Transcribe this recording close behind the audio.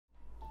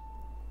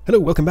Hello,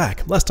 welcome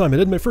back. Last time I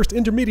did my first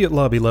intermediate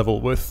lobby level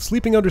with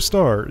Sleeping Under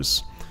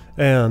Stars,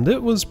 and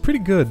it was pretty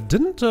good.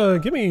 Didn't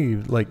give me,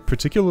 like,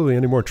 particularly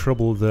any more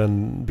trouble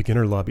than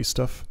beginner lobby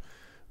stuff.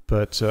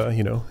 But,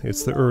 you know,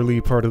 it's the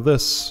early part of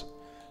this,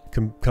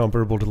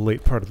 comparable to the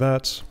late part of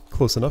that.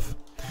 Close enough.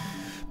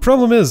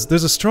 Problem is,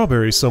 there's a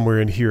strawberry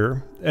somewhere in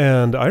here,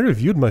 and I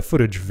reviewed my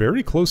footage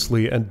very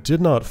closely and did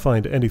not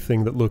find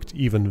anything that looked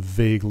even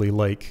vaguely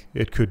like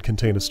it could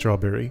contain a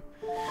strawberry.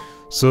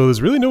 So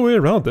there's really no way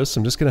around this.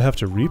 I'm just gonna have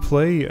to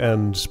replay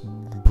and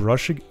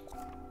brush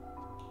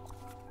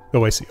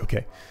Oh, I see,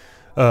 okay.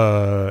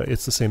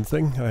 It's the same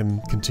thing. I'm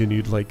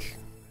continued, like,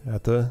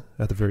 at the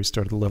very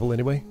start of the level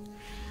anyway.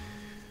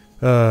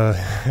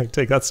 I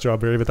take that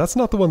strawberry, but that's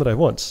not the one that I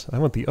want. I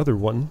want the other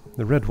one,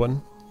 the red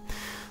one.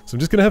 So I'm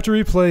just gonna have to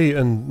replay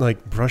and,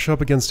 like, brush up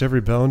against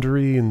every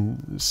boundary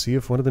and see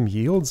if one of them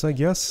yields, I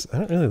guess. I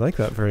don't really like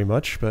that very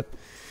much, but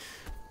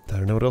I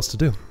don't know what else to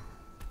do.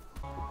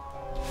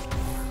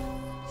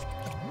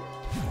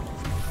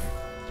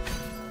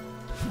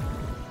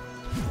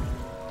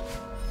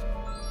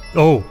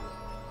 Oh,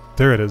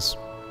 there it is.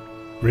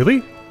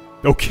 Really?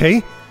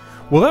 Okay.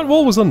 Well, that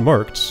wall was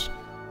unmarked.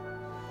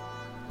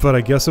 But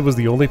I guess it was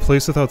the only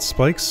place without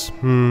spikes?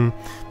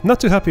 Not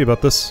too happy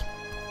about this.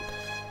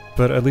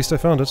 But at least I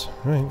found it.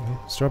 Alright,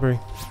 strawberry.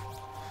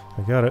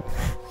 I got it.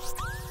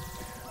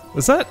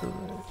 Is that...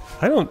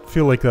 I don't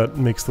feel like that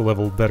makes the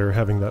level better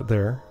having that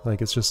there.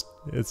 Like, it's just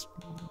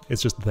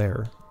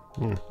there.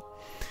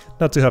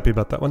 Not too happy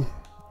about that one.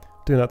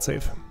 Do not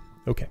save.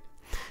 Okay.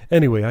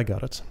 Anyway, I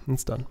got it.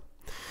 It's done.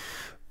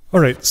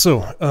 Alright,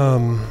 so,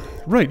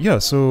 right, yeah,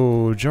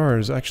 so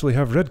jars actually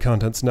have red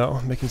contents now,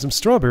 making some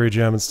strawberry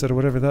jam instead of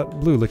whatever that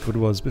blue liquid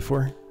was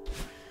before.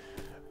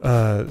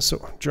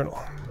 So,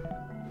 journal.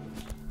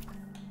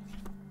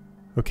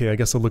 Okay, I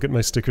guess I'll look at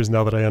my stickers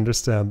now that I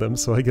understand them,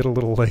 so I get a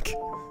little, like,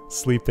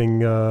 sleeping,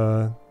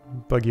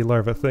 buggy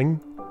larva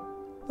thing.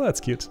 Well, that's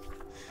cute.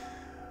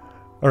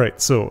 Alright,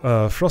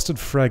 so, frosted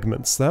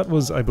fragments. That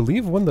was, I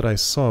believe, one that I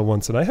saw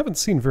once, and I haven't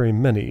seen very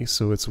many,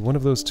 so it's one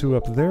of those two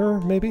up there,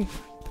 maybe?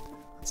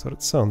 That's what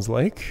it sounds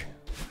like.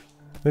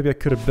 Maybe I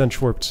could have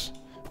bench warped,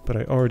 but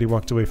I already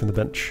walked away from the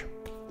bench.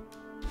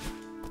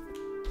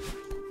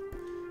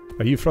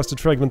 Are you frosted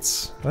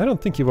fragments? I don't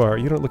think you are.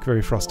 You don't look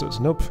very frosted.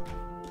 Nope.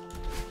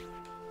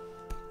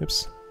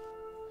 Oops.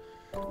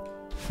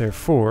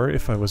 Therefore,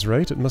 if I was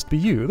right, it must be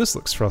you. This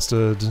looks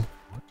frosted.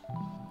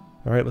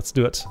 Alright, let's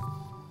do it.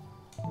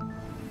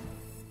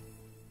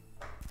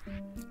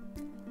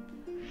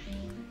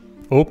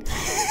 Oh!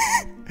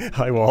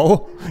 Hi,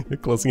 wall. You're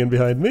closing in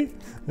behind me.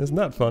 Isn't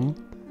that fun?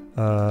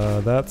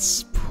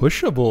 That's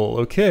pushable.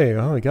 Okay,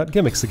 oh, I got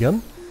gimmicks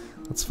again.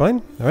 That's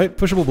fine. Alright,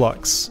 pushable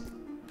blocks.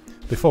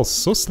 They fall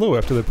so slow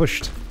after they're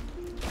pushed.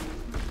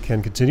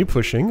 Can continue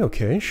pushing.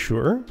 Okay,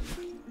 sure.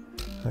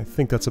 I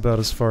think that's about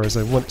as far as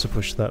I want to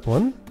push that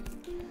one.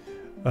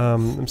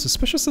 I'm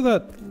suspicious of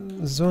that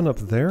zone up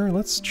there.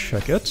 Let's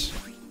check it.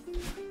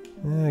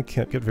 I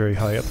can't get very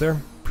high up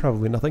there.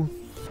 Probably nothing.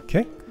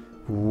 Okay,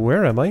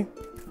 where am I?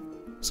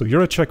 So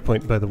you're a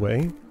checkpoint, by the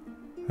way.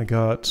 I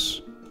got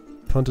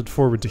punted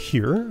forward to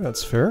here.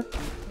 That's fair.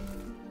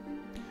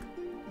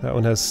 That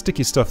one has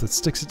sticky stuff that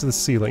sticks it to the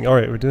ceiling.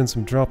 Alright, we're doing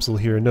some dropsel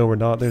here. No, we're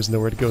not. There's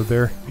nowhere to go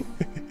there.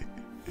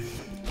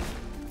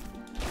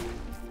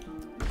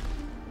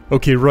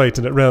 Okay, right,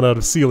 and it ran out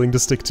of ceiling to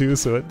stick to,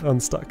 so it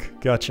unstuck.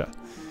 Gotcha.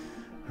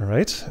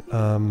 Alright,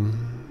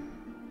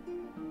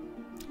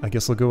 I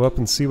guess I'll go up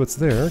and see what's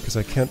there, because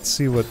I can't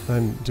see what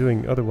I'm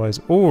doing otherwise.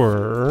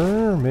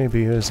 Or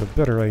maybe there's a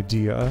better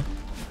idea.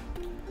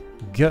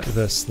 Get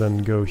this, then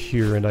go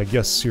here, and I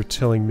guess you're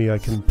telling me I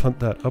can punt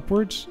that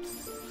upwards?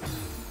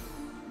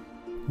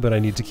 But I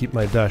need to keep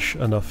my dash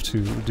enough to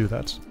do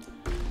that.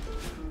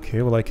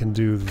 Okay, well I can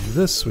do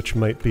this, which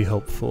might be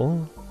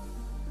helpful.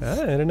 I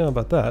don't know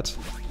about that.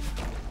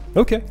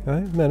 Okay, I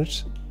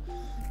managed.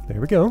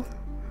 There we go.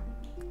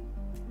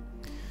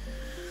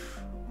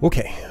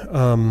 Okay,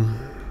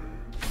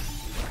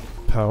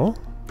 pow.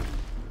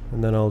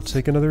 And then I'll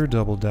take another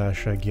double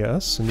dash, I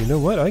guess. And you know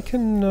what? I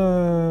can,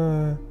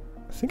 I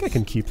think I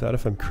can keep that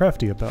if I'm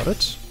crafty about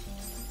it.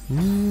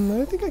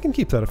 I think I can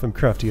keep that if I'm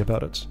crafty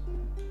about it.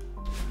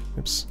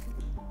 Oops.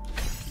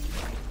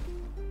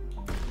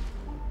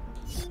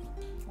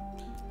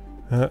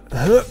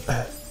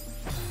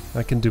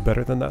 I can do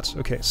better than that.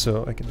 Okay,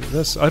 so I can do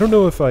this. I don't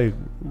know if I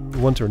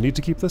want or need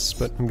to keep this,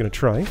 but I'm gonna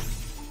try.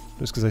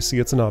 Just because I see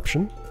it's an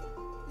option.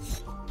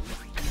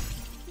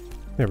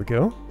 There we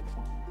go.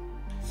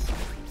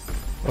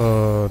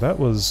 That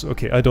was...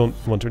 okay, I don't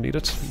want or need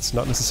it. It's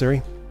not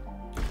necessary.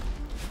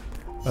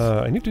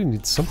 I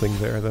need something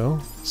there, though.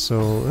 So,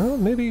 well,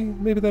 maybe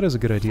that is a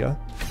good idea.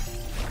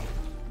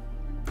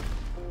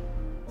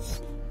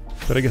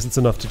 But I guess it's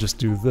enough to just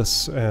do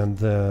this and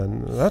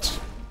then that.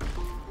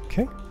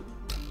 Okay.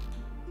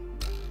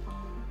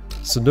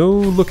 So no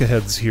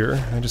look-aheads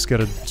here. I just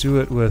gotta do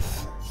it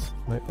with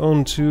my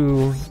own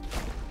two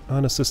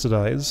unassisted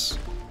eyes.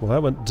 Well,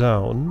 that went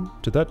down.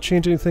 Did that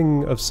change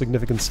anything of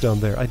significance down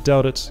there? I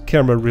doubt it.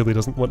 Camera really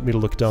doesn't want me to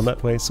look down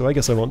that way, so I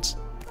guess I won't.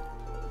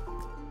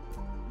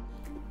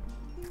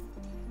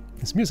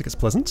 This music is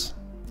pleasant.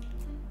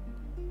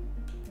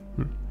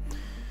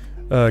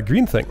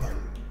 Green thing.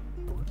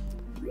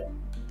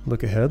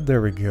 Look ahead,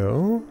 there we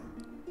go.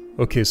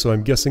 Okay, so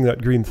I'm guessing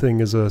that green thing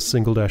is a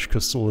single dash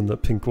crystal and the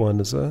pink one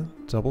is a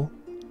double.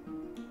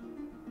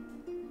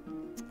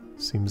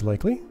 Seems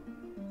likely.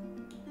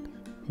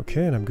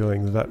 Okay, and I'm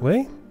going that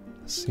way.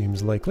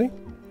 Seems likely.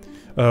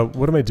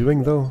 What am I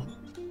doing though?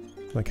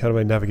 Like, how do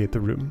I navigate the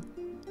room?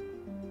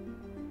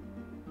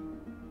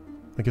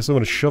 I guess I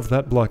want to shove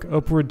that block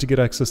upward to get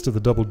access to the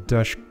double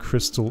dash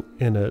crystal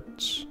in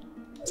it.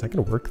 Is that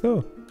gonna work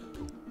though?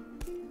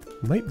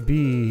 Might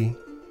be...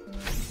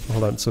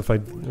 Hold on, so if I...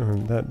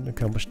 that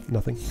accomplished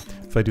nothing.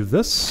 If I do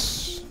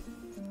this...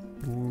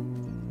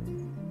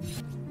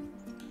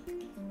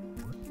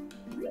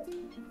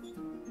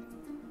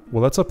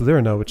 Well, that's up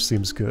there now, which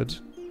seems good.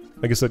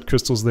 I guess that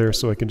crystal's there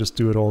so I can just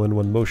do it all in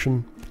one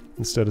motion,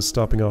 instead of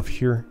stopping off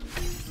here.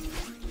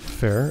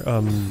 Fair.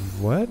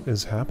 What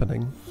is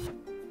happening?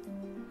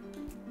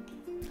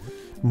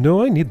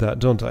 No, I need that,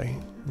 don't I?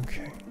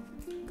 Okay.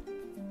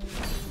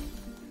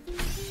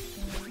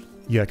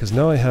 Yeah, because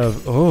now I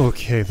have... Oh,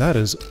 okay, that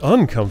is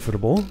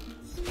uncomfortable.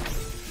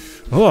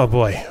 Oh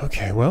boy.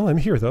 Okay, well, I'm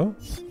here though.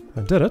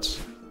 I did it.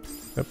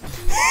 Yep.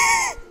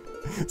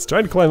 It's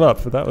trying to climb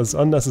up, but that was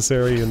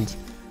unnecessary and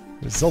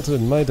resulted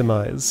in my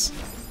demise.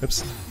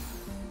 Oops.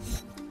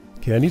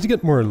 Okay, I need to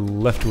get more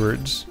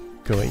leftwards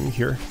going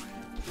here.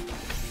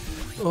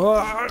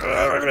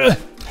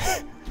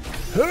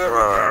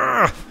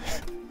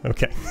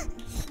 Okay.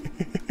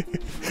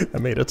 I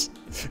made it.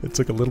 It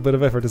took a little bit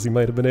of effort, as you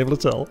might have been able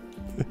to tell.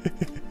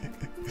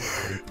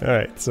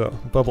 Alright, so,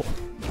 bubble.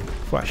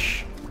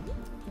 Fwash.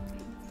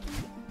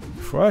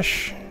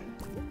 Fwash.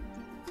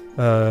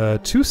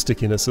 2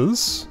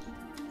 stickinesses.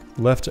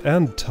 Left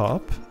and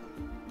top.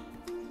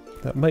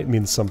 That might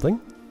mean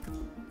something.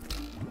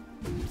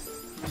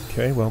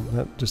 Okay, well,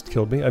 that just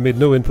killed me. I made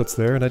no inputs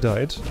there, and I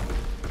died.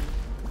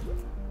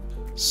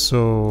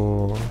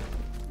 So...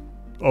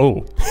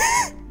 Oh.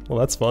 Well,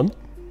 that's fun.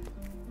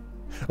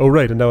 Oh,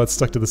 right, and now it's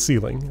stuck to the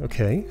ceiling.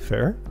 Okay,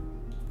 fair.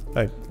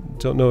 I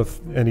don't know if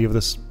any of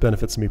this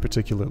benefits me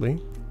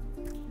particularly.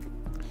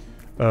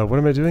 What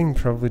am I doing?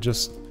 Probably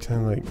just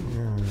kind of like...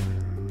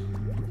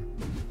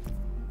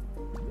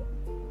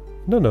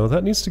 No,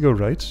 that needs to go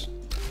right.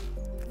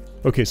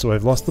 Okay, so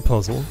I've lost the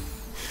puzzle.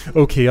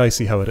 Okay, I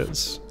see how it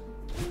is.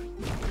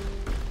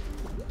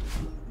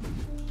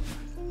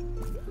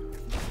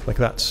 Like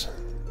that.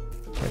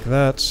 Like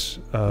that.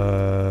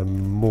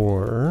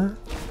 More.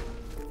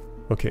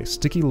 Okay,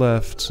 sticky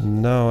left.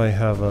 Now I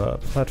have a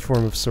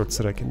platform of sorts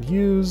that I can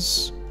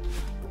use.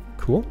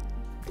 Cool.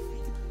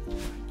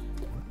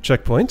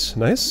 Checkpoint.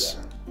 Nice.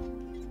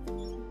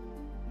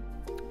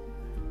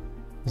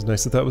 It's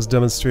nice that that was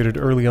demonstrated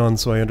early on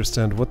so I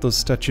understand what those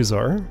statues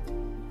are.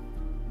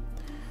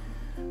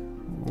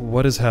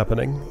 What is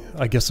happening?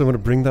 I guess I want to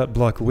bring that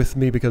block with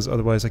me because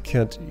otherwise I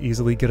can't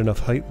easily get enough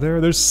height there.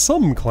 There's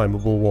some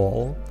climbable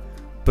wall,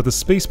 but the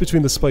space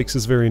between the spikes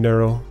is very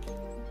narrow.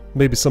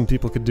 Maybe some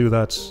people could do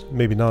that,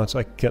 maybe not.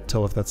 I can't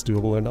tell if that's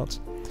doable or not.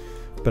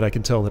 But I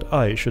can tell that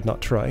I should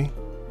not try.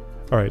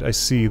 Alright, I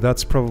see.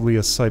 That's probably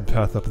a side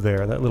path up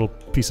there. That little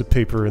piece of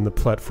paper in the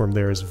platform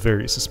there is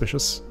very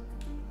suspicious.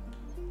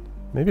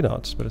 Maybe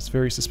not, but it's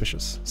very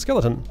suspicious.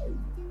 Skeleton!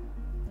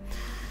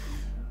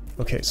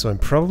 Okay, so I'm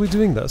probably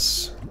doing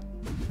this,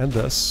 and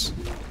this,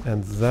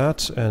 and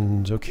that,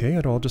 and okay,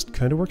 it all just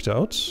kind of worked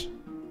out.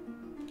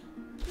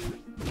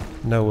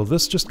 Now, will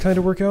this just kind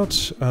of work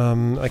out?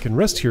 I can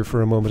rest here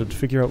for a moment and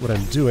figure out what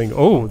I'm doing.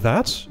 Oh,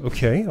 that?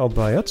 Okay, I'll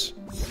buy it.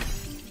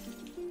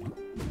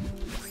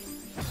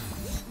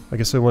 I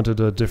guess I wanted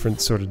a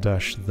different sort of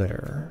dash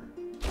there.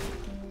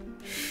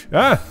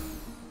 Ah!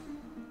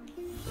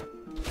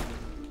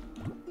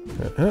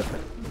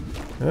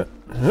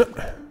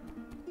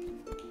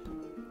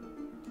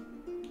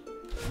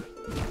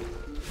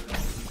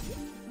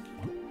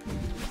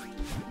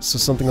 So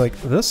something like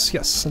this?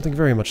 Yes, something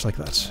very much like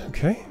that.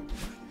 Okay.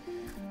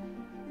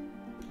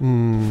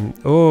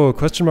 Oh,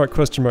 question mark,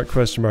 question mark,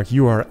 question mark.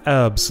 You are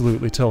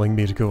absolutely telling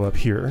me to go up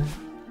here.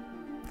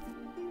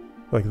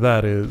 Like,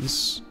 that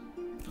is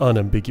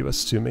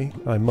unambiguous to me.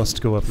 I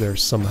must go up there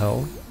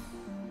somehow.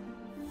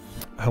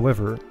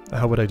 However,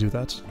 how would I do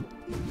that?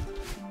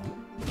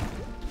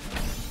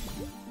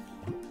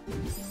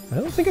 I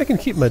don't think I can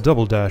keep my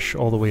double dash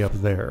all the way up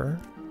there.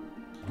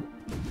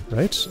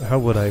 Right? How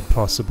would I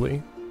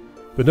possibly?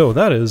 But no,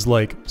 that is,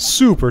 like,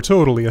 super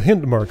totally a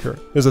hint marker.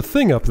 There's a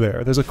thing up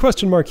there. There's a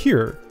question mark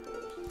here.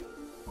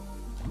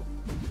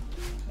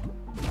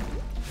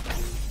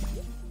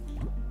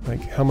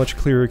 Like, how much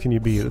clearer can you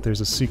be that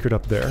there's a secret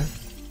up there?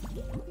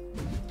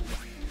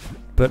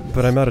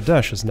 But I'm out of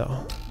dashes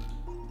now.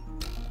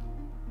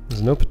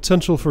 There's no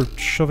potential for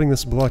shoving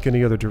this block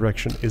any other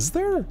direction. Is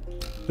there?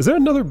 Is there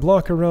another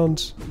block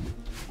around?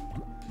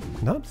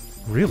 Not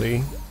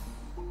really.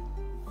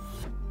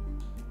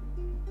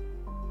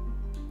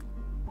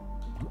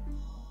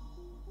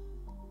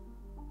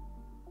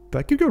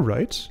 That could go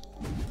right.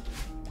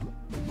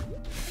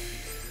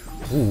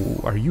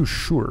 Ooh, are you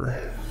sure?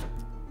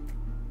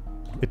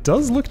 It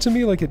does look to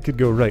me like it could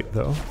go right,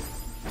 though.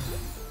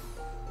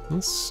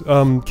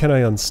 Can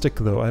I unstick,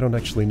 though? I don't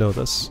actually know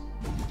this.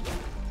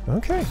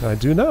 Okay, I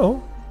do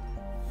know.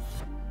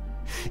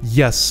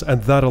 Yes,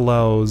 and that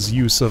allows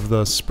use of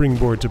the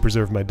springboard to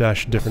preserve my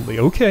dash differently.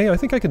 Okay, I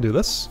think I can do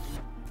this.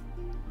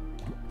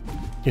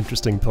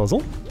 Interesting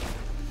puzzle.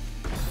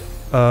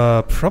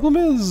 Problem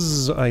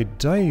is, I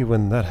die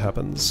when that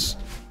happens.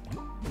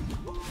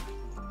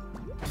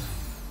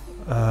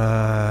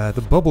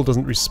 The bubble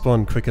doesn't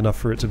respawn quick enough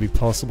for it to be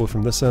possible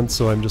from this end,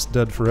 so I'm just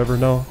dead forever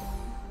now.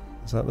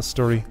 Is that the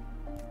story?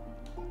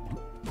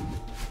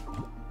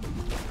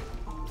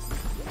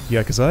 Yeah,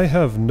 because I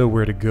have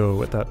nowhere to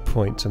go at that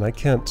point, and I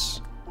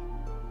can't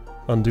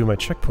undo my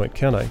checkpoint,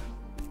 can I?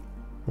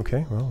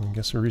 Okay, well, I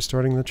guess we're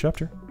restarting the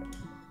chapter.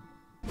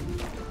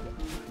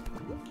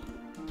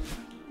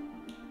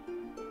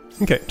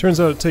 Okay, turns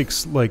out it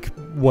takes like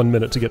 1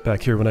 minute to get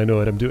back here when I know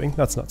what I'm doing.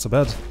 That's not so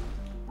bad.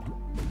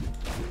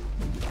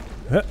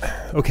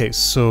 Okay,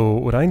 so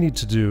what I need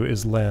to do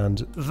is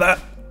land that.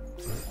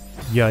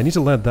 Yeah, I need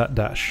to land that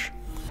dash.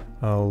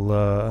 I'll,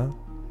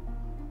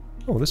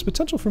 oh, there's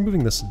potential for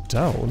moving this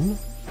down.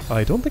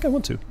 I don't think I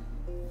want to.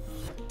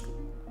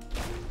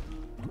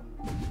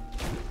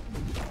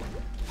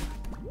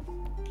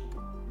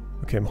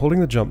 Okay, I'm holding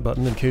the jump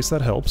button in case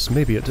that helps.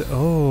 Maybe it...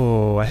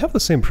 Oh, I have the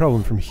same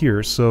problem from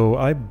here, so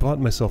I bought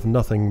myself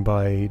nothing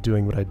by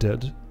doing what I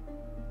did.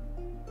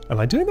 Am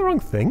I doing the wrong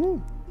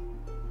thing?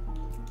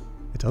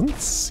 It doesn't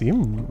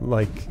seem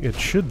like it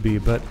should be,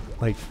 but,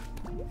 like...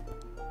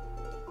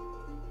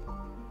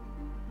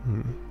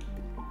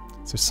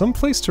 Is there some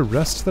place to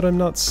rest that I'm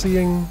not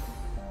seeing?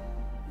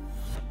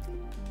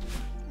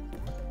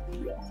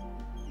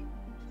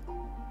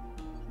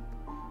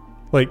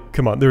 Like,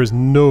 come on, there is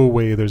no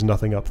way there's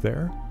nothing up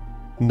there.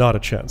 Not a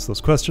chance.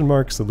 Those question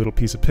marks, the little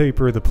piece of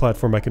paper, the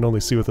platform I can only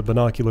see with the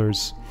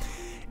binoculars.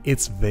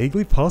 It's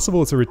vaguely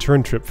possible it's a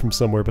return trip from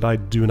somewhere, but I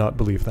do not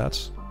believe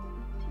that.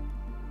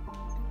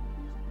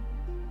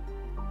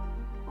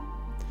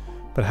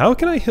 But how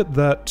can I hit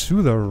that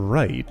to the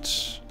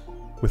right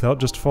without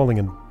just falling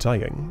and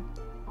dying?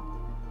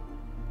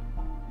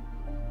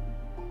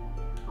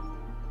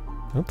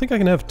 I don't think I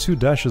can have 2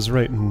 dashes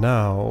right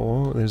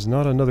now. There's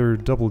not another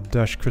double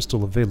dash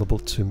crystal available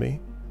to me.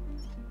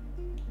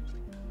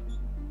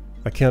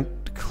 I can't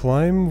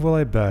climb while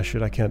I bash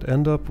it. I can't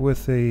end up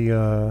with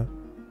a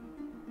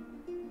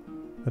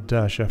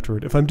dash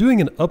afterward. If I'm doing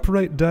an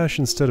upright dash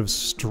instead of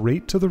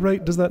straight to the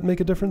right, does that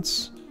make a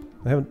difference?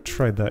 I haven't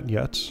tried that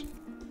yet.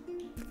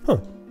 Huh.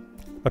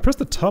 I pressed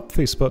the top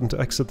face button to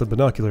exit the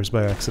binoculars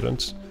by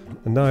accident,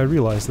 and now I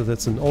realize that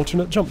it's an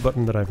alternate jump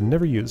button that I've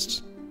never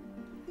used.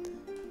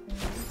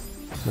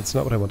 That's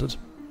not what I wanted.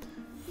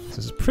 This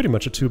is pretty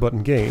much a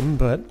 2-button game,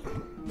 but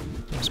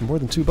there's more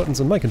than 2 buttons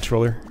on my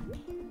controller.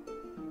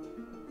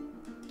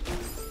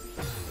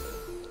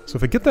 So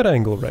if I get that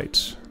angle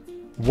right,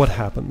 what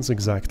happens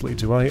exactly?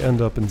 Do I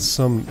end up in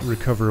some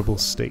recoverable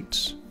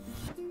state?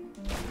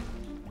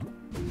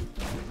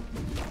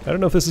 I don't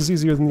know if this is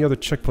easier than the other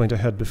checkpoint I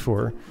had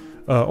before.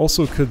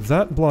 Also, could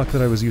that block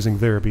that I was using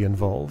there be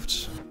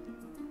involved?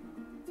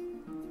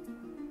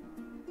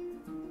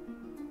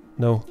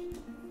 No.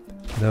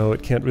 No,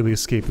 it can't really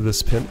escape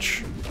this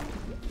pinch.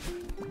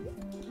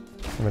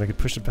 I mean, I could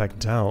push it back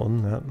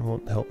down. That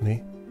won't help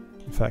me.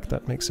 In fact,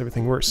 that makes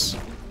everything worse.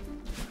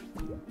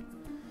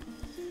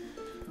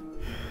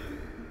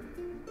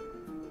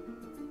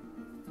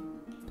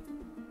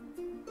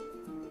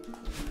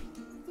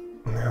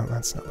 No,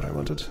 that's not what I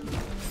wanted.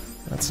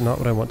 That's not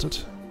what I wanted.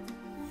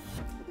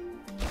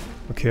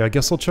 Okay, I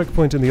guess I'll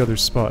checkpoint in the other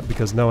spot,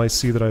 because now I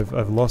see that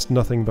I've lost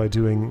nothing by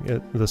doing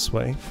it this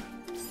way.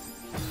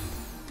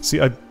 See,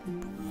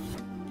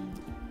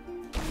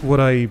 What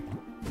I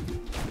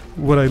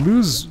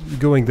lose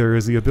going there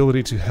is the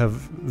ability to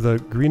have the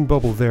green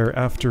bubble there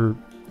after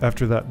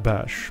that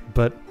bash,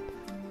 but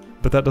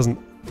that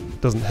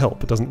doesn't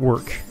help. It doesn't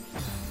work.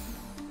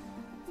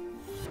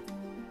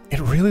 It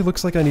really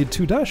looks like I need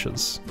 2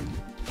 dashes.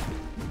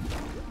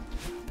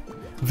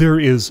 There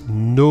is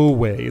no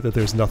way that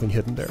there's nothing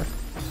hidden there.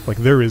 Like,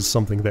 there is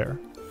something there.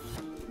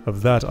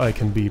 Of that I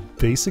can be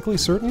basically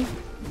certain.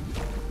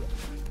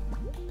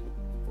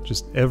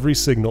 Just every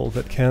signal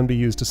that can be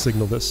used to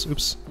signal this,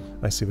 oops,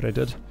 I see what I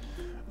did,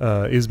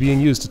 is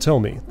being used to tell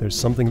me there's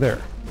something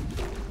there.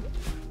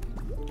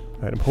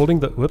 Alright, I'm holding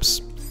the,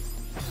 whoops.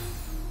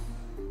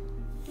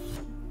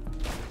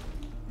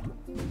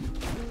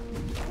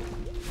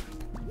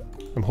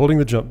 I'm holding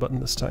the jump button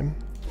this time.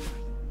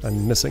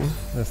 I'm missing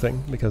a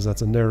thing, because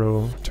that's a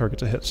narrow target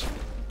to hit.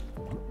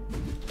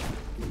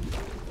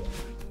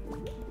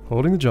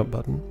 Holding the jump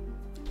button.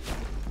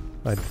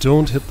 I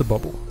don't hit the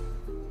bubble.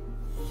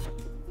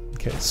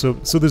 Okay, so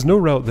there's no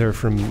route there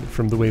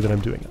from the way that I'm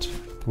doing it.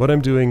 What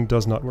I'm doing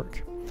does not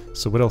work.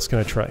 So what else can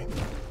I try?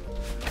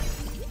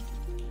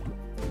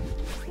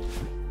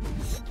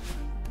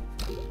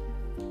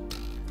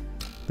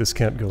 This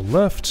can't go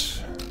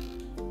left.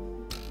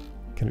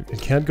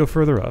 It can't go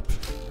further up.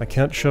 I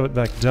can't shove it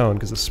back down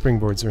because the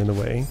springboards are in the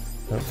way.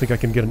 I don't think I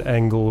can get an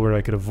angle where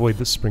I could avoid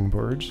the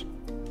springboard.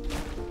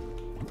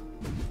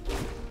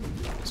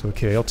 So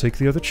okay, I'll take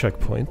the other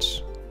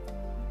checkpoint.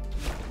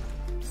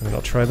 And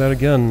I'll try that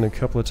again a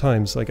couple of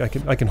times. Like, I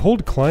can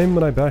hold climb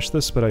when I bash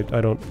this, but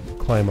I don't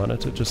climb on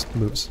it, it just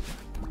moves.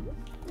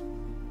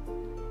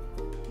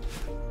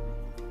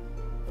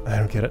 I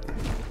don't get it.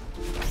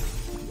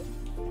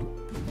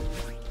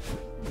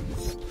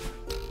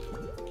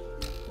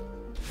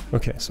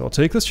 Okay, so I'll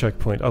take this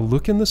checkpoint. I'll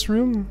look in this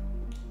room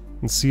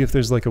and see if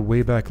there's like a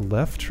way back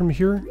left from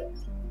here.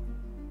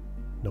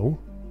 No.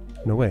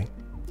 No way.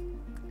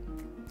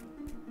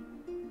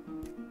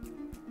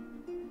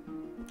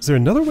 Is there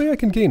another way I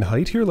can gain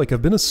height here? Like,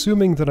 I've been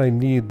assuming that I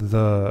need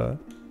the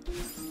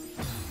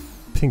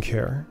pink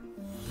hair.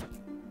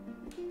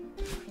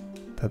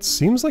 That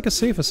seems like a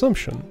safe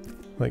assumption.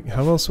 Like,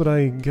 how else would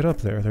I get up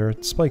there? There are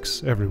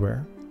spikes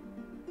everywhere.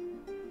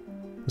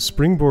 The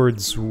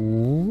springboards...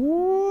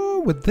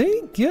 would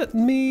they get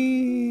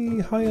me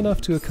high enough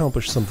to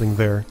accomplish something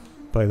there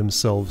by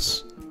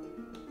themselves?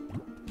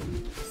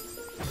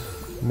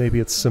 Maybe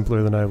it's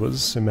simpler than I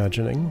was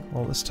imagining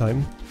all this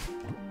time.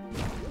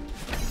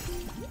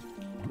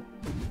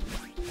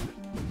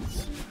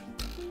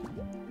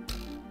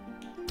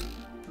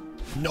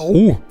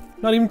 No!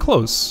 Not even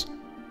close!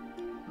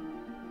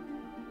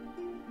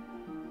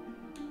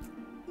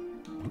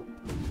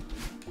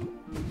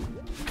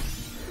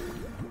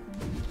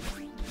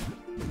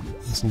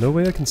 There's no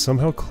way I can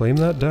somehow claim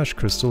that dash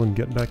crystal and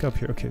get back up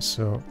here. Okay,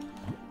 so...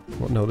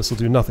 well, no, this will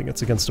do nothing.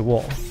 It's against a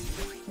wall.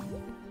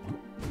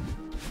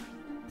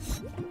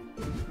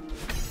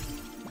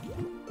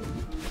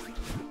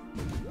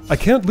 I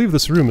can't leave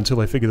this room until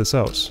I figure this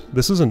out.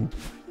 This is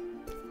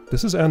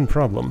an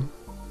problem.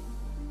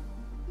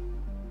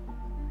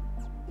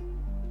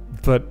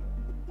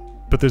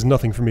 But there's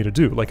nothing for me to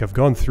do. Like, I've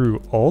gone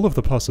through all of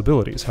the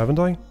possibilities, haven't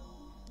I?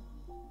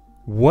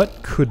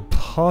 What could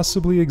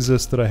possibly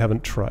exist that I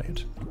haven't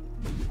tried?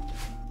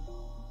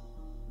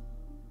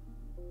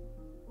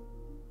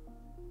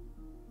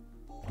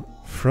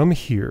 From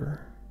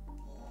here...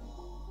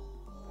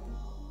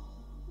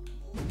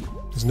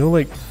 there's no,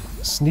 like,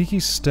 sneaky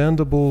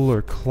standable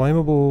or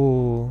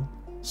climbable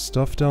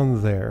stuff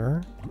down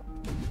there.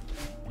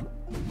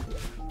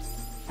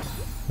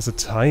 There's a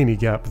tiny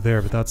gap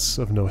there, but that's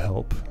of no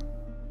help.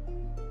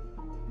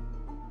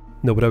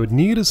 No, what I would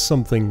need is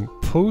something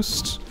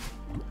post...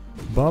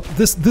 bop.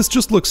 This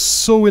just looks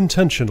so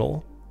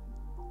intentional.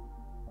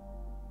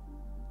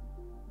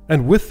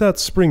 And with that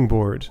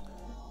springboard,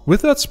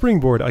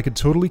 I could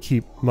totally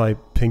keep my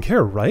pink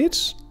hair,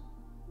 right?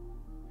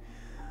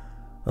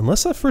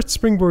 Unless that first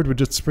springboard would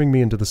just spring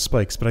me into the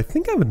spikes, but I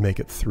think I would make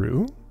it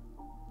through.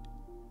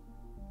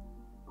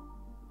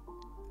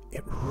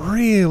 It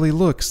really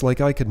looks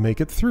like I could make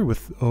it through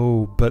with...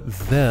 oh, but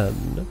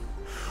then...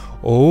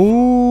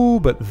 oh,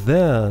 but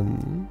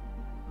then...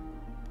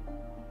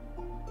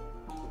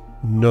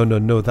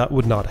 No, that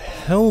would not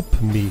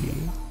help me.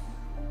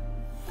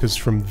 Because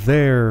from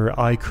there,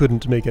 I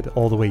couldn't make it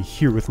all the way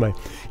here with my...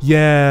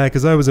 yeah,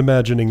 because I was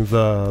imagining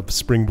the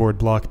springboard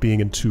block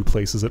being in two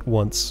places at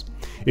once.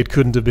 It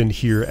couldn't have been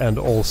here and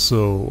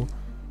also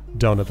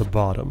down at the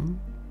bottom.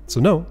 So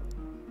no.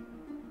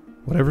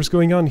 Whatever's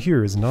going on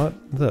here is not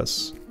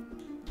this.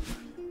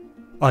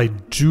 I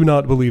do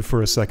not believe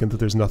for a second that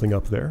there's nothing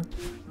up there.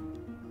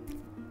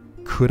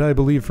 Could I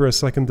believe for a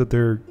second that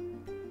there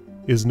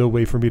is no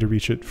way for me to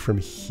reach it from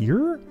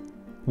here?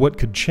 What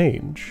could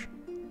change?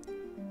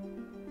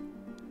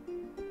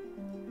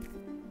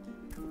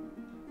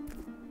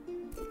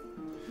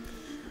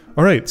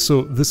 Alright,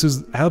 so this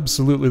is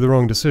absolutely the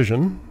wrong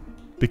decision,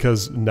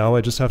 because now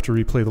I just have to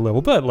replay the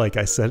level, but like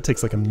I said, it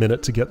takes like a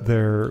minute to get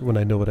there when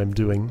I know what I'm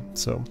doing,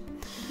 so...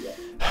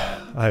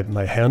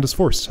 my hand is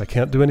forced. I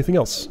can't do anything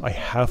else. I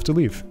have to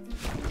leave.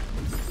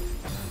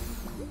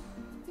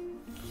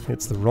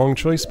 It's the wrong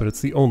choice, but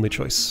it's the only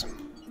choice.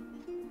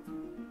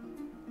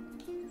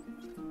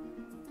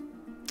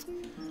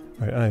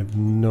 Alright, I have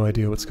no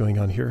idea what's going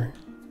on here.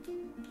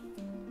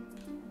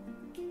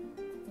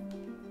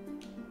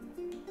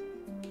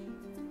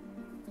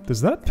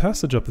 There's that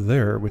passage up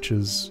there, which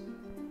is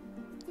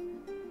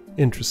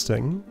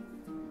interesting.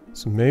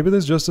 So maybe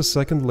there's just a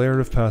second layer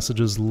of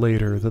passages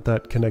later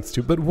that connects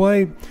to. But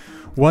why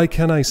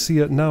can't I see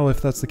it now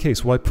if that's the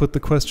case? Why put the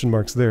question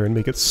marks there and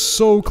make it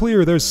so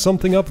clear there's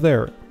something up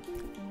there?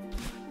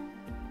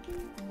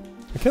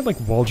 I can't like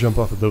wall jump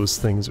off of those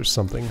things or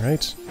something,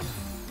 right?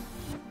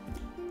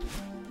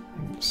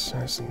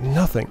 There's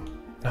nothing.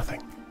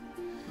 Nothing.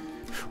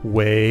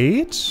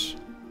 Wait.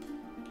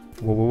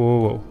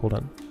 Whoa, hold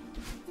on.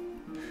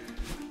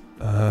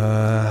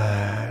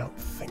 I don't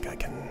think I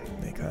can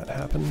make that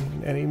happen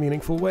in any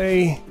meaningful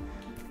way.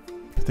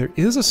 But there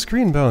is a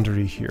screen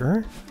boundary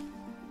here.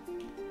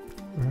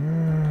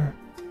 I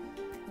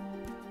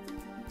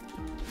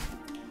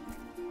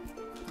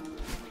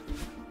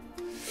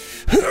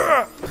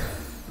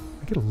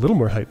get a little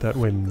more height that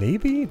way,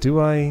 maybe? Do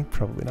I?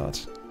 Probably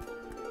not.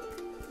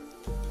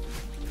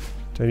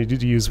 Do I need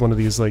to use one of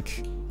these,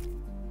 like...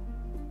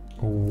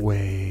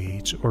 wait...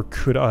 feet, or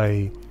could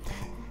I...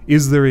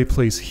 Is there a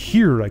place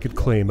here I could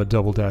claim a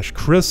double dash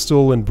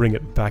crystal and bring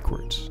it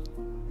backward?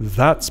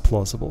 That's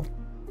plausible.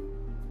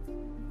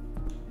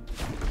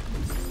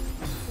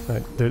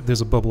 Alright,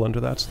 there's a bubble under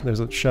that. There's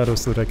a shadow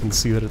so that I can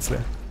see that it's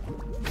there.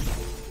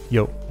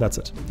 Yo, that's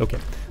it. Okay.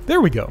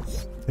 There we go.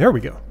 There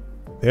we go.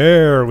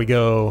 There we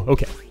go.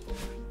 Okay.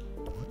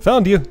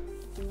 Found you.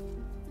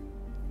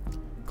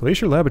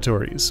 Glacier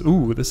Laboratories.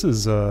 Ooh, this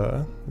is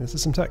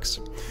some text.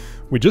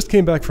 We just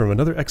came back from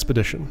another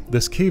expedition.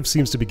 This cave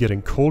seems to be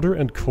getting colder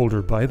and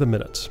colder by the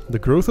minute. The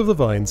growth of the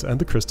vines and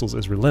the crystals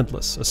is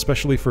relentless,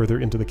 especially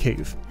further into the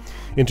cave.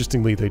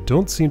 Interestingly, they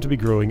don't seem to be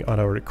growing on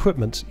our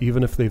equipment,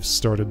 even if they've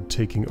started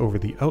taking over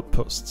the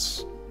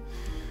outposts.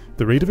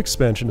 The rate of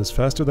expansion is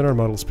faster than our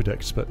models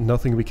predict, but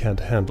nothing we can't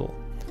handle.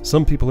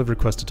 Some people have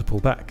requested to pull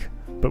back,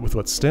 but with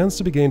what stands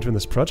to be gained from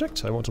this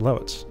project, I won't allow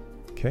it.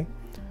 Okay.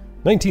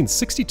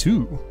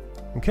 1962!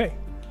 Okay.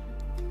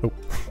 Oh.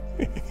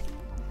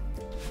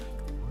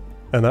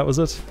 And that was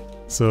it?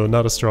 So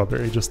not a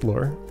strawberry, just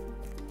lore.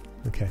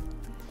 Okay.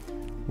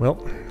 Well,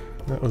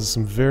 that was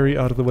some very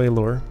out-of-the-way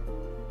lore.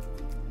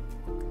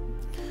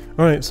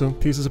 Alright, so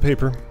pieces of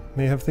paper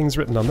may have things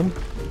written on them.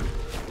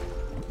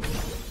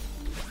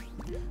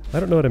 I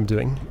don't know what I'm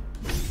doing.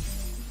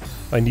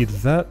 I need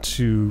that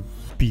to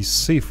be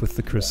safe with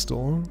the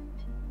crystal.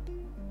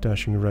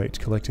 Dashing right,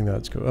 collecting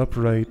that to go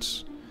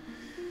upright.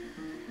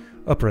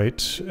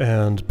 Upright,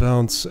 and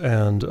bounce,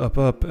 and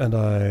up, and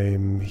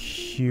I'm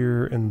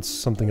here, and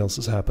something else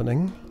is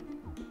happening.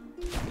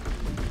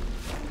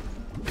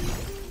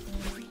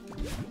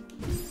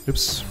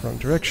 Oops, wrong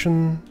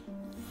direction.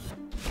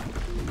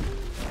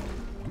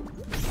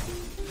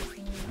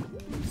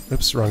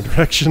 Oops, wrong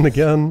direction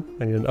again.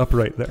 I need an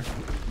upright there.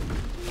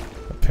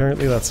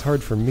 Apparently that's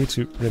hard for me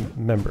to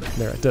remember.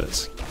 There, I did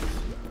it.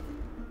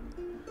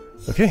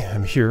 Okay,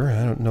 I'm here.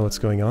 I don't know what's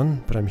going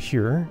on, but I'm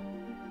here.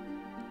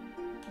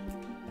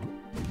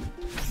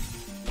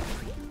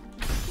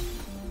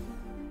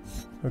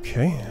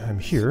 Okay, I'm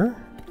here.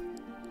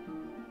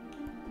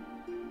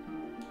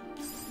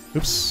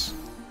 Oops.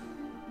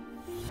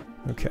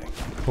 Okay,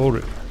 whole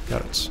room.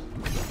 Got it.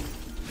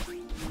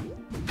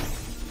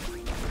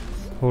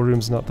 Whole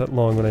room's not that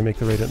long when I make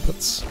the right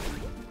inputs.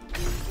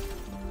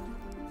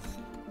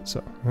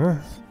 So,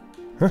 there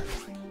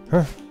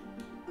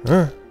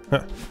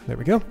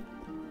we go.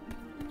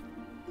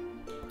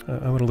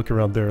 I want to look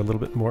around there a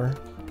little bit more.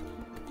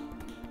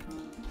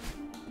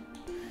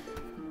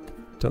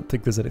 Don't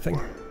think there's anything.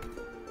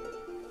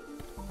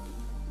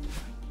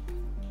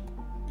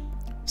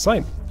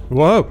 Sign!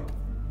 Whoa!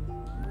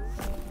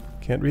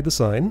 Can't read the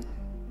sign.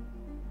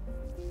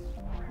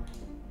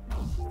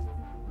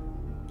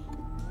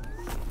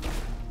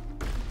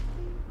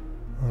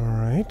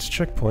 Alright,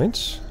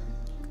 checkpoint.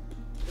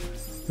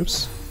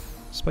 Oops.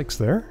 Spikes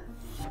there.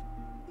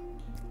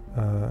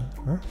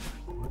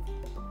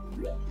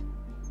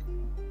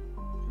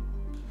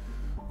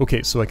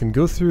 Okay, so I can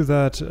go through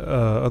that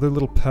other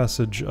little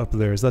passage up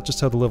there. Is that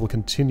just how the level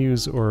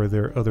continues, or are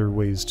there other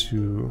ways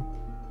to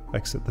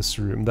exit this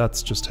room?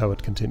 That's just how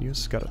it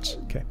continues. Got it.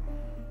 Okay.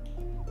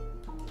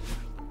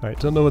 Alright,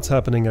 don't know what's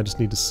happening, I just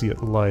need to see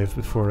it live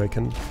before I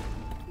can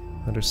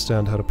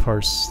understand how to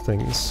parse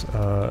things.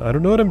 I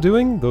don't know what I'm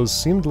doing. Those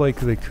seemed like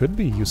they could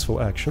be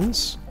useful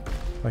actions.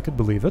 I could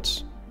believe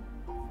it.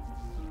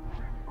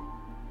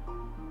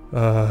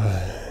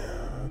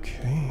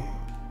 Okay.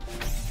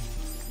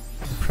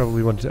 I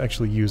probably wanted to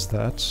actually use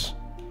that.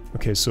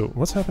 Okay, so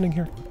what's happening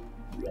here?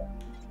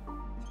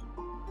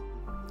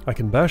 I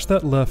can bash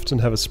that left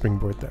and have a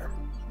springboard there.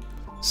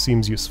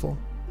 Seems useful.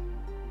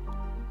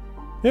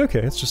 Yeah,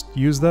 okay, let's just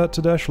use that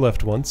to dash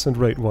left once and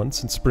right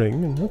once and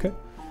spring, and okay.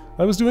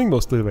 I was doing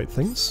mostly the right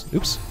things.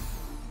 Oops.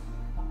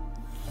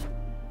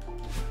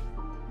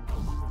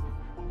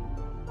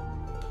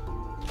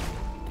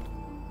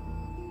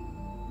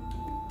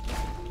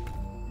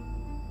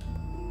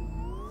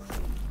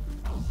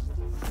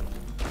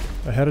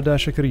 I had a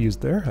dash I could have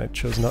used there. I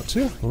chose not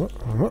to.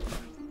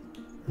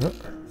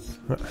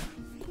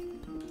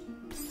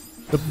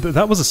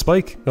 That was a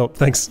spike? Oh,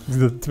 thanks.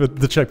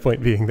 The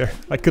checkpoint being there.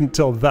 I couldn't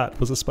tell that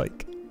was a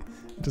spike.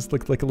 It just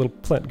looked like a little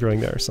plant growing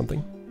there or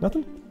something.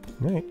 Nothing?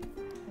 Alright.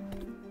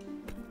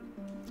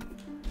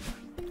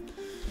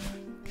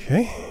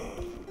 Okay.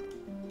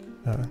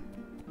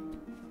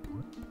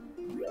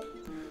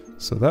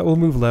 So that will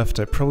move left.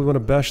 I probably want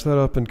to bash that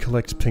up and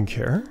collect pink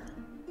hair.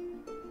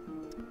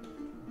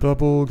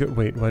 Bubble...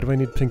 Wait, why do I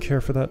need pink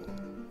hair for that?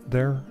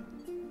 There?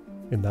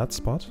 In that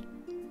spot?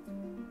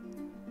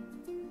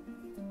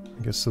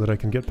 I guess so that I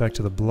can get back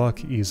to the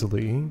block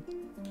easily.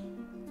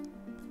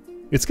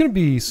 It's gonna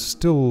be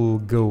still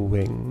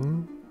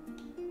going.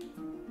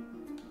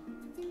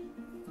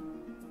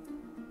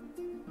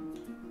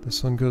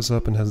 This one goes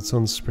up and has its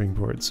own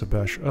springboard, so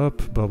bash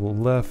up, bubble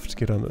left,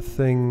 get on the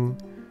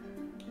thing.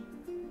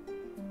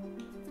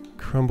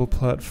 Crumble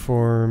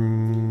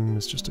platform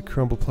is just a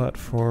crumble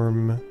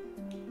platform.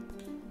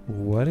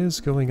 What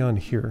is going on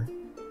here?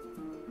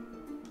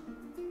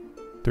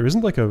 There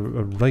isn't like a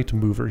right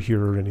mover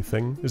here or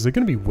anything. Is there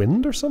going to be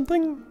wind or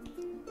something?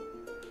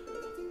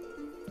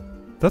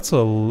 That's a...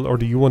 or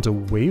do you want a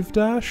wave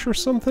dash or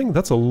something?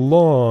 That's a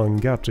long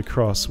gap to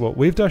cross. Well,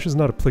 wave dash is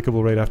not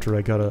applicable right after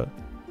I got a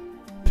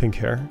pink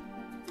hair.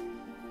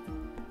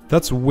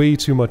 That's way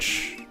too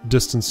much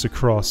distance to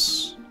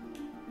cross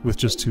with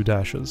just 2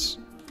 dashes.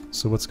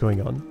 So what's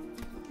going on?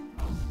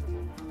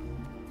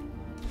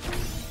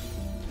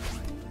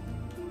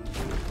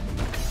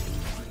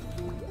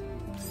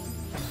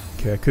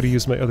 Okay, I could have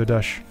used my other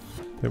dash.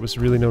 There was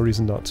really no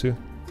reason not to.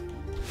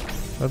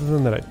 Other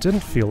than that, I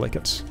didn't feel like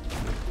it.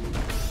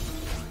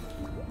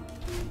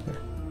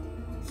 There.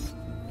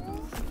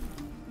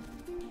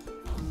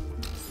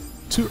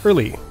 Too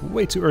early.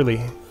 Way too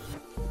early.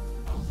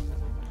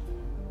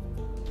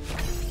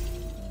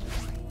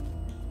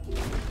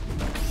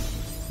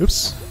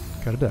 Oops.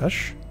 Got a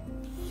dash.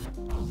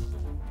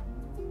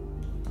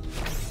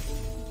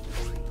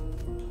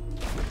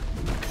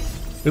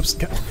 Oops.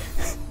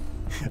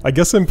 I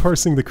guess I'm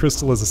parsing the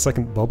crystal as a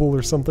second bubble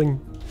or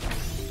something.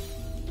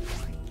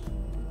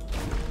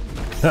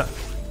 Ha!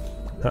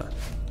 Ha.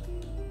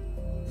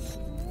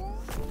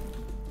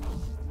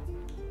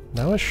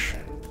 Nowish?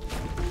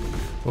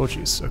 Oh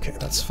jeez, okay,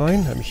 that's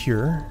fine, I'm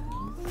here.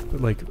 But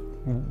like...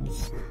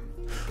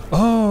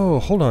 oh,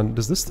 hold on,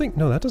 does this thing...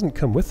 no, that doesn't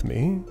come with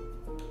me.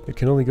 It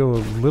can only go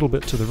a little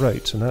bit to the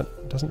right, and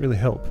that doesn't really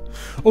help.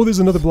 Oh, there's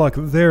another block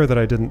there that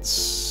I didn't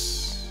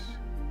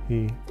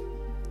see.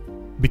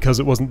 Because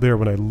it wasn't there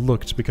when I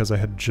looked, because I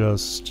had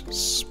just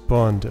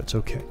spawned it.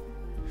 Okay.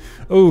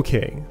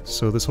 Okay,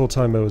 so this whole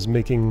time I was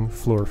making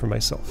floor for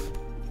myself.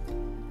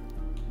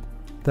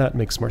 That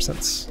makes more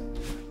sense.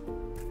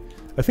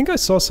 I think I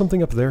saw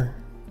something up there.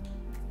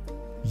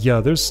 Yeah,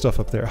 there's stuff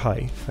up there.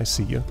 Hi, I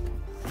see you.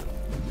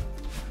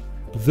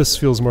 This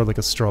feels more like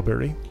a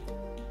strawberry.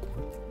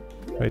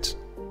 Right.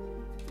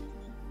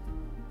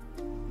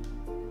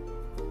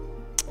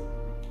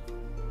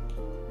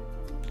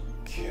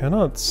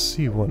 Cannot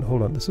see one.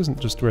 Hold on, this isn't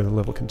just where the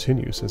level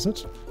continues, is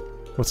it?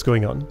 What's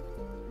going on?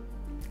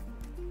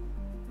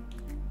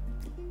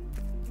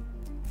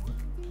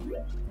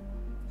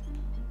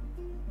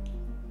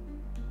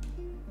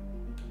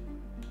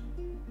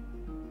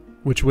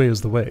 Which way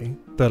is the way?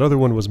 That other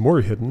one was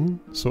more hidden,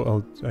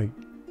 so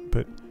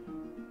but...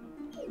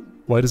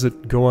 why does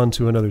it go on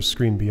to another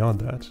screen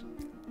beyond that?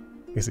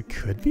 Because it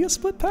could be a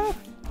split path?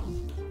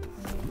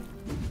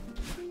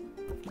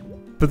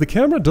 But the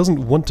camera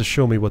doesn't want to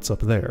show me what's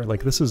up there.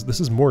 Like, this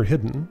is more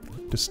hidden,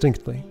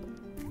 distinctly.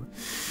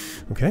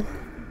 Okay.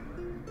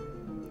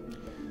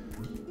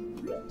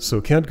 So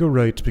can't go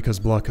right because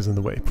block is in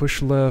the way.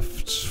 Push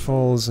left,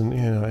 falls, and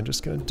yeah, I'm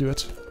just gonna do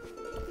it.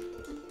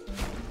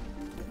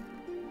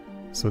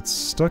 So it's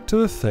stuck to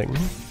the thing.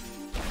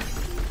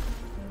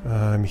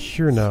 I'm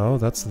here now,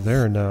 that's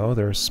there now.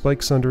 There are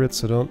spikes under it,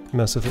 so don't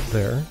mess with it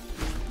there.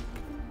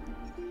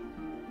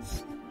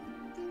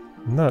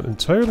 I'm not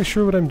entirely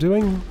sure what I'm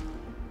doing.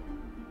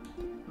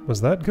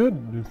 Was that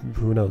good?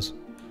 Who knows?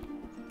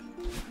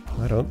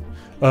 I don't.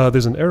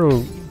 There's an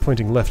arrow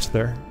pointing left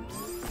there.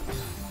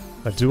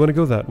 I do want to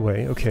go that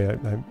way. Okay,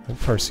 I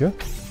parse you.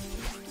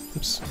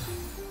 Oops.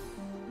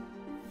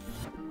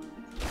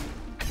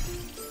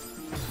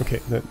 Okay,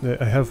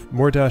 I have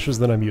more dashes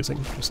than I'm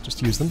using.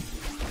 Just use them.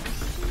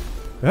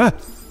 Ah!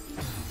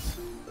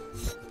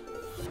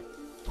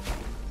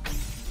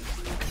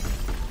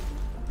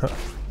 Huh.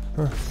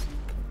 Huh.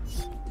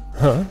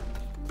 Huh?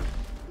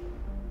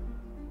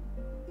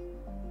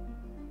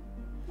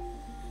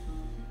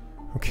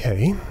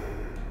 Okay.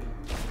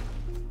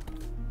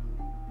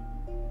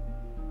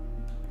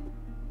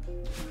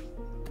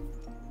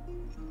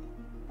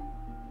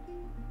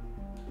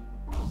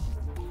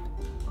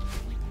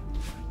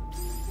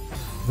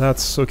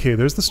 That's okay,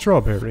 there's the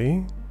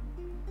strawberry.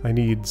 I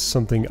need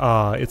something.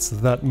 Ah, it's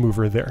that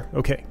mover there.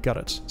 Okay, got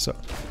it. So,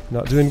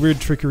 not doing weird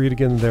trickery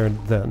again there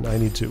and then. I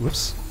need to,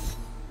 whoops.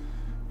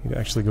 Need to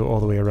actually go all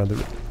the way around the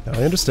room. Now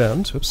I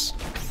understand. Whoops.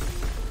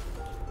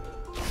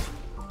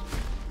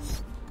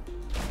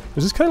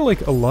 There's just kind of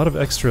like a lot of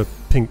extra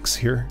pinks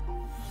here.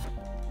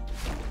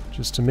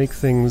 Just to make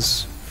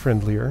things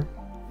friendlier.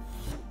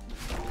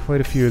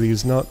 Quite a few of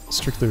these, not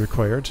strictly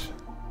required.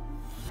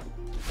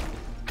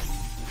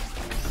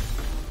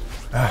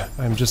 Ah,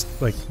 I'm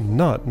just, like,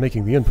 not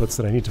making the inputs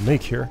that I need to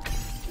make here.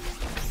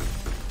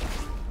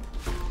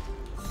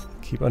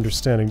 Keep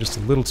understanding just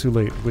a little too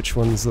late which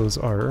ones those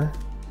are.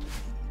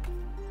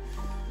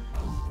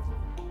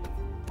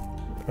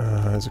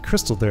 There's a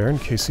crystal there in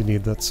case you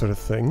need that sort of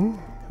thing.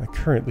 I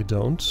currently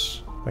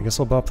don't. I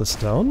guess I'll bop this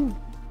down?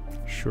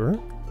 Sure.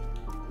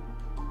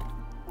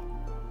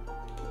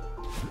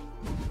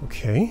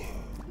 Okay.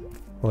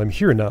 Well, I'm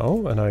here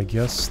now, and I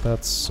guess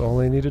that's all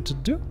I needed to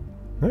do.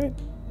 Alright.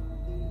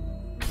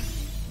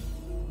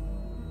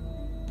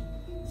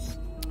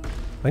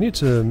 I need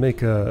to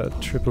make a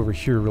trip over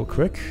here real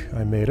quick.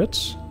 I made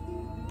it.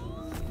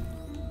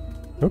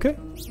 Okay,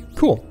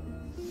 cool.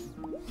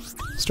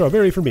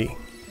 Strawberry for me.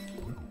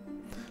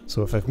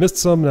 So if I've missed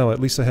some, now at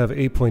least I have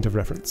a point of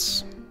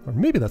reference. Or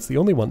maybe that's the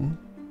only one.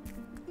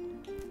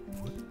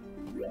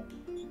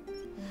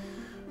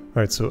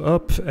 Alright, so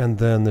up, and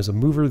then there's a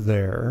mover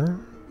there.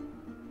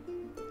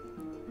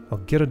 I'll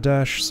get a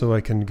dash so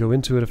I can go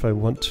into it if I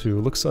want to.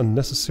 Looks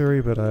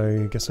unnecessary, but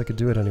I guess I could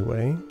do it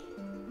anyway.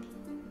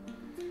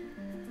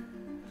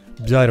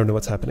 I don't know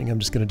what's happening, I'm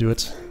just gonna do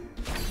it.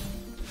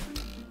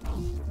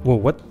 Whoa,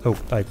 what? Oh,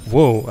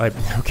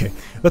 okay.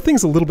 That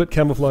thing's a little bit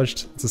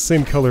camouflaged. It's the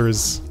same color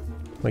as,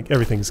 like,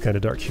 everything's kind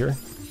of dark here.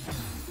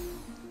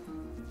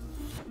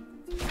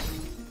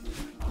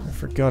 I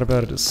forgot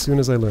about it as soon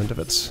as I learned of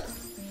it.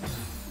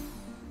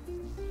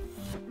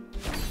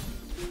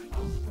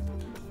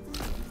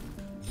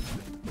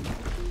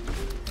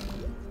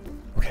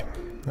 Okay,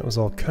 that was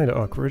all kind of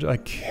awkward. I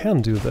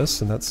can do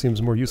this, and that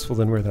seems more useful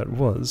than where that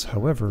was.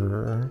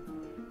 However...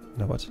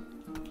 Now what?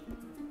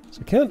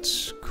 So I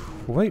can't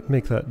quite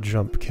make that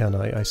jump, can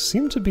I? I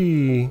seem to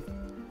be...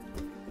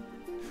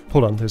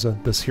 Hold on, there's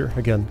this here.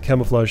 Again,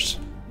 camouflaged.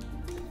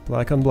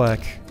 Black on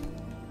black.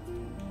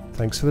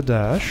 Thanks for the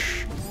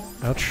dash.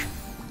 Ouch.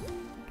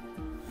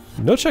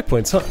 No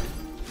checkpoints, huh?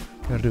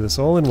 Gotta do this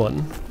all in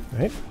one,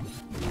 right?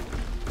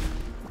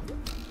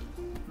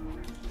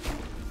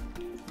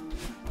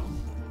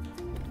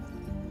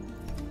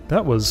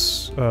 That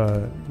was,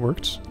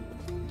 worked.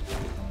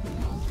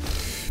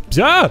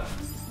 Ah!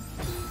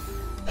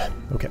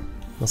 Okay,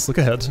 let's look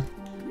ahead.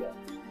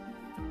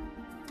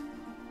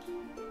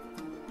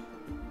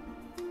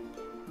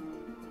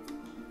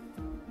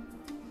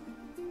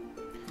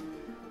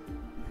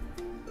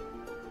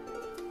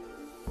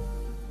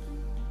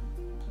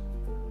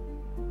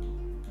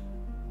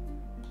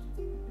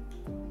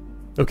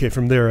 Okay,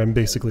 from there I'm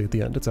basically at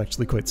the end. It's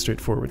actually quite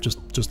straightforward.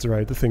 Just to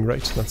ride the thing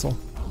right, that's all.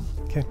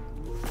 Okay.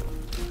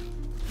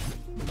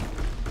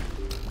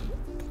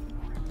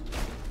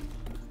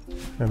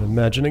 I'm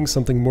imagining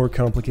something more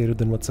complicated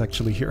than what's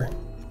actually here.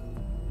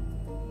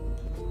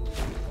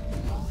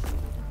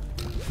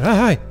 Ah,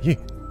 hi! Yeah.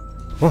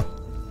 Oh.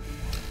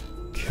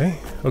 Okay.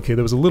 Okay,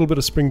 there was a little bit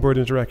of springboard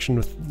interaction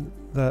with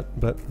that,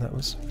 but that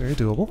was very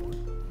doable.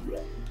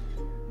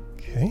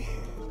 Okay.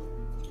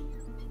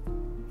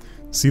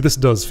 See, this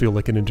does feel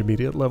like an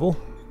intermediate level.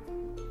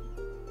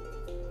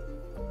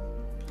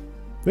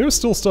 There was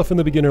still stuff in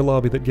the beginner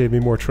lobby that gave me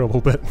more trouble,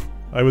 but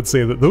I would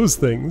say that those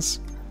things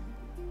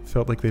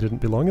felt like they didn't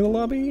belong in the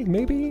lobby,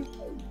 maybe?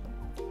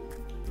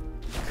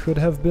 Could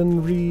have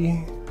been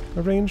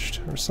rearranged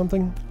or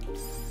something.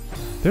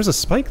 There's a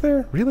spike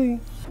there?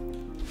 Really?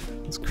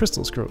 These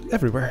crystals grow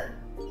everywhere.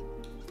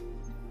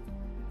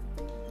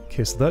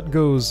 Okay, so that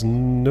goes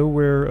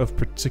nowhere of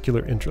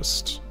particular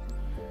interest.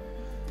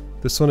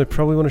 This one I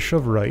probably want to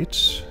shove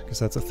right, because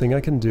that's a thing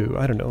I can do.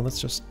 I don't know, let's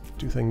just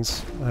do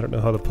things. I don't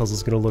know how the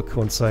puzzle's gonna look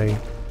once I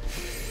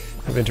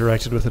have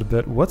interacted with it a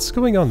bit. What's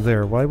going on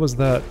there? Why was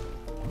that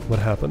what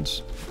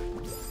happened?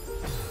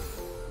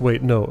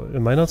 Wait, no,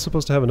 am I not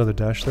supposed to have another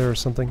dash there or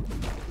something?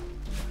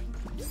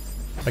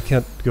 I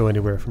can't go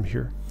anywhere from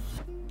here.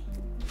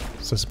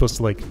 So I'm supposed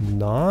to, like,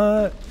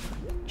 not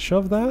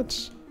shove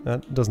that?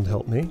 That doesn't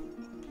help me.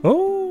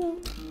 Oh!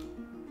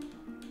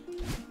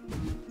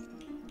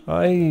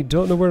 I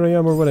don't know where I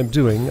am or what I'm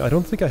doing. I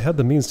don't think I had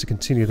the means to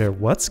continue there.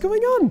 What's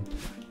going on?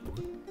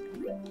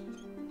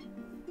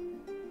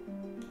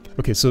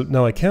 Okay, so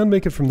now I can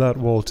make it from that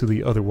wall to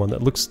the other one.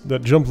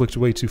 That jump looked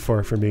way too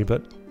far for me,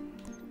 but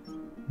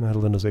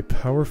Madeline is a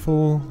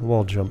powerful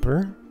wall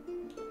jumper.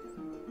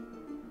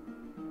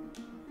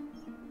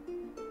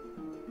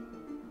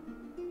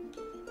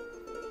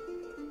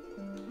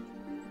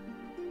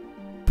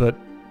 But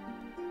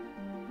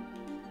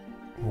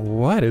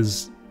what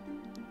is...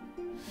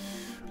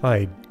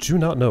 I do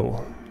not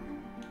know.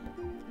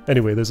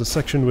 Anyway, there's a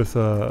section with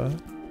a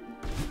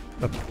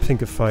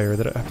pinkifier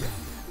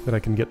that I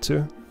can get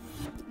to.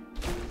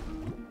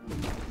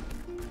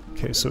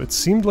 Okay, so it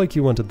seemed like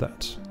you wanted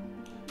that.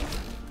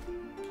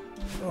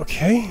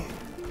 Okay,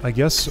 I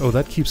guess... Oh,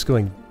 that keeps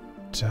going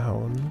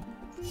down.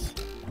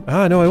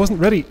 Ah, no, I wasn't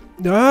ready!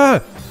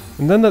 Ah!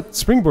 And then that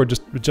springboard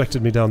just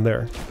rejected me down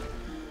there.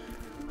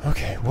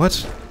 Okay,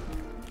 what?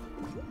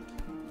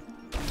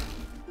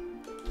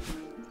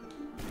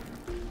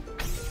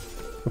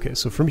 Okay,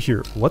 so from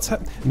here, what's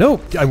happening?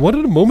 No! I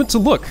wanted a moment to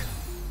look!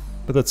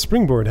 But that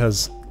springboard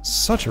has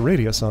such a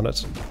radius on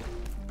it.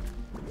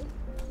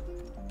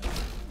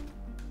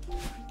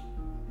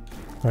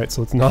 Alright,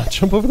 so let's not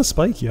jump over the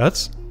spike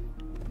yet.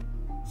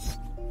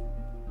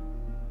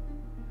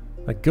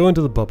 I go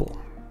into the bubble.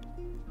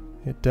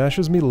 It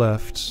dashes me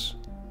left.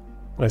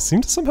 And I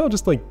seem to somehow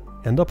just, like,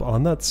 end up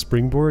on that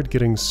springboard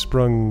getting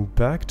sprung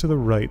back to the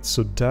right.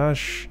 So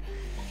dash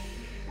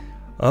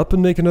up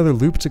and make another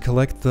loop to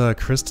collect the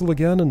crystal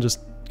again and just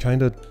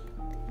kind of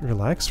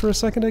relax for a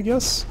second, I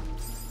guess?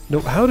 No,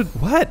 how did...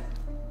 What?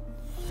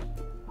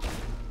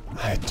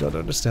 I don't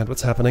understand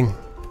what's happening.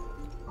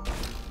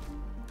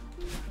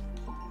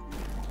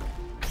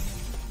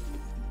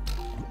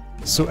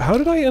 So how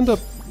did I end up...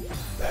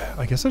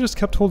 I guess I just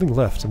kept holding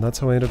left, and that's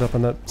how I ended up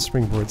on that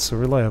springboard so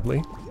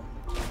reliably.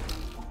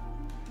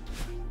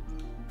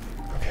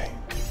 Okay.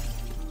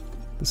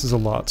 This is a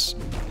lot.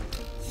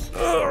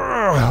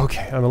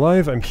 Okay, I'm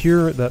alive, I'm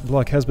here, that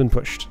block has been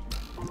pushed.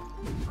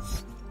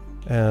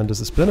 And does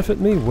this benefit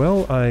me?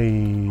 Well,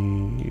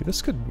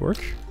 this could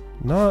work.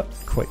 Not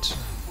quite.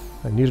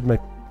 I needed my...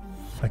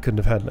 I couldn't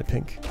have had my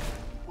pink.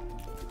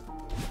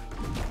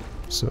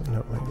 So,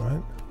 no, wait,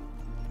 what?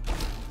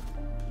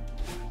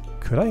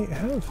 Could I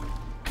have?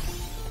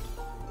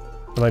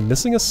 Am I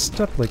missing a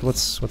step? Like,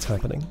 what's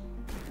happening?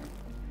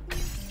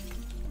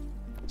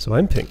 So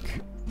I'm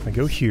pink. I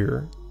go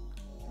here.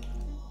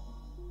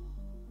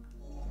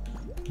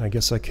 I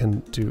guess I can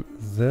do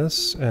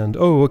this, and...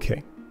 Oh,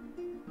 okay.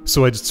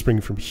 So I just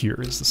spring from here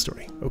is the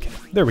story. Okay,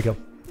 there we go.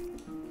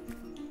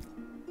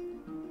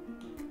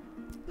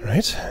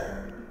 Alright.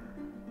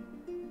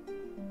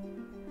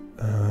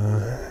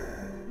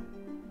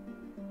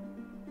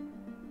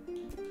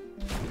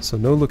 So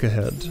no look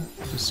ahead.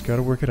 Just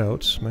gotta work it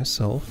out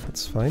myself.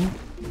 That's fine.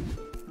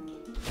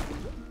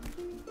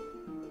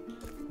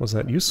 Was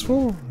that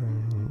useful?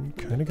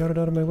 Kinda got it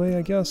out of my way,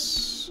 I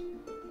guess.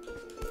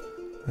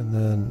 And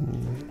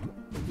then...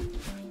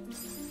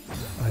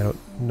 I don't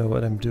know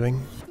what I'm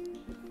doing.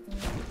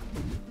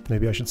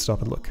 Maybe I should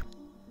stop and look.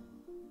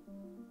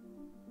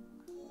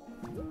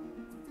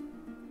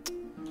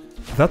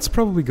 That's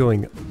probably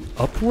going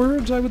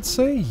upward, I would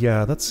say?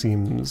 Yeah, that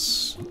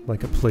seems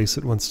like a place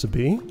it wants to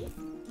be.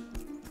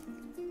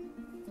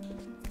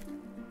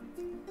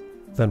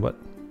 Then what?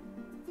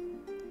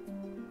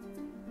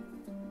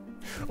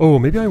 Oh,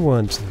 maybe I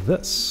want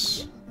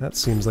this. That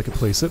seems like a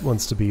place it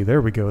wants to be. There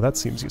we go, that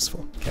seems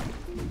useful. Okay.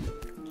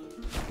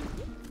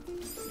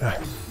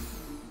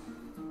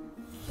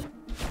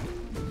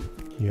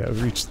 Yeah,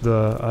 we reached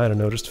the, I don't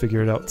know, just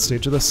figure it out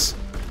stage of this.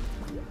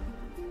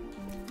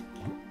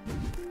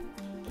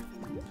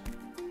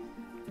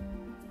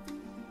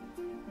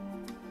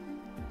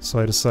 So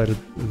I decided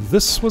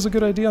this was a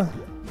good idea.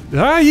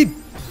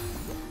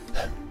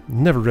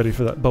 Never ready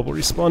for that bubble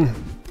respawn.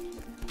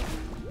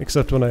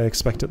 Except when I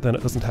expect it, then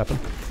it doesn't happen.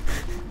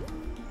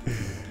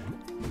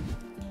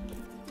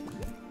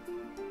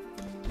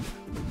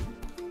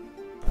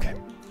 Okay.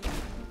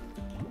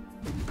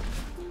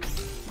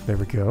 There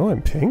we go,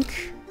 I'm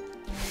pink.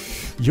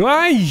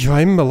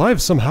 I'm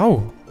alive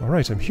somehow!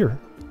 Alright, I'm here.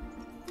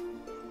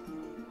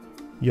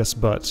 Yes,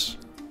 but...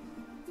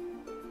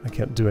 I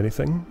can't do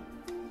anything.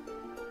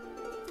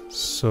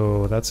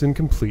 So that's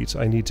incomplete.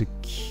 I need to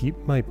keep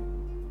my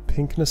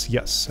pinkness.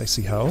 Yes, I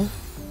see how.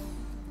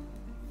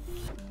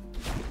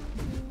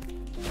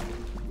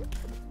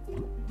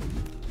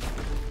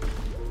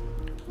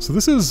 So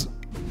this is,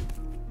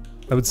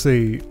 I would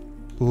say,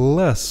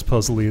 less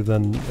puzzly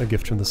than A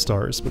Gift from the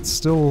Stars, but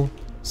still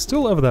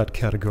of that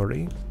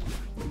category.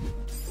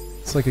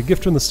 It's like A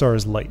Gift from the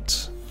Stars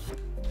light.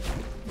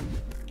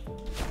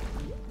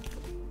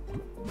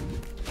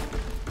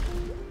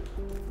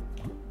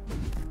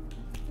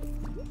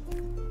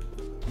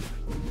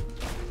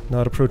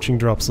 Not approaching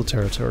Dropsel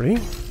territory.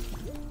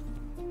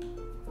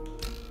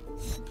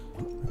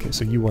 Okay,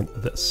 so you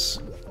want this.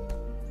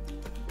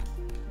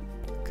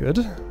 Good.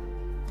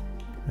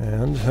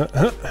 And...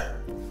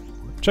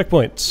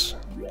 checkpoint!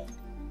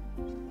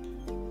 Do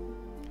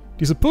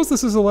you suppose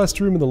this is the last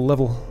room in the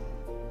level?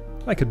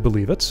 I could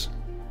believe it.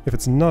 If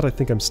it's not, I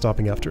think I'm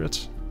stopping after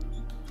it.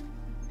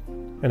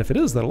 And if it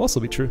is, that'll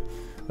also be true.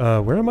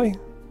 Where am I?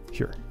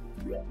 Here.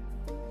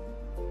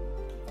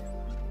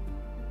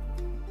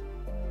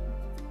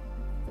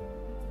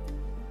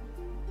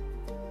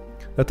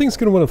 That thing's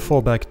gonna want to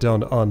fall back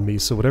down on me,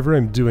 so whatever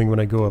I'm doing when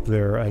I go up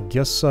there, I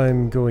guess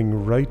I'm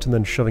going right and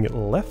then shoving it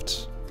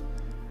left?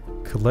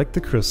 Collect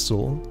the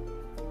crystal.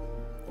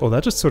 Oh,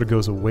 that just sort of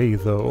goes away,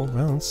 though.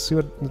 Well, let's see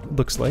what it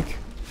looks like.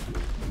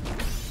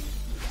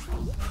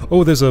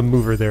 Oh, there's a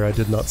mover there I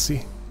did not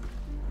see.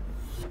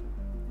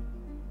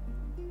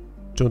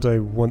 Don't I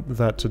want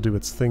that to do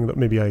its thing, that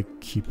maybe I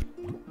keep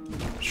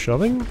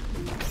shoving?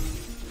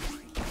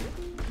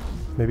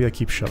 Maybe I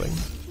keep shoving.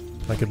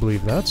 I could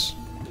believe that.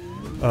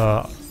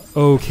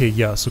 Okay,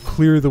 yeah, so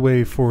clear the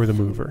way for the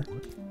mover.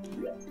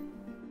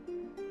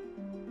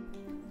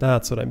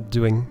 That's what I'm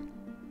doing.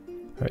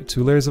 Alright,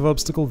 2 layers of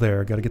obstacle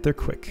there, gotta get there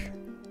quick.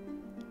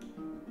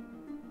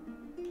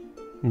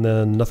 And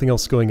then nothing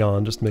else going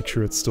on, just make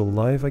sure it's still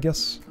alive, I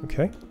guess.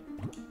 Okay.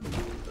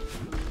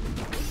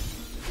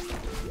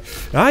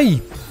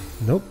 Aye!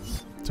 Nope,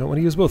 don't want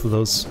to use both of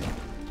those.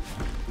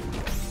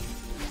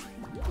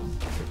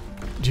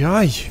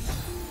 Aye!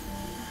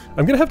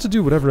 I'm gonna have to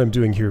do whatever I'm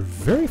doing here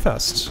very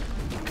fast.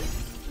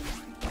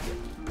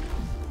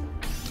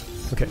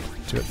 Okay,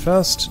 do it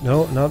fast.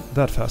 No, not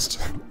that fast.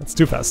 That's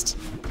too fast.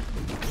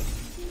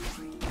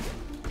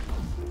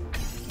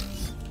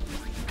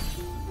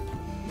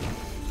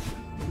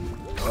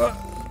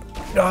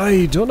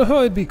 I don't know how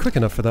I'd be quick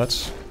enough for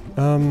that.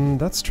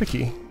 That's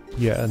tricky.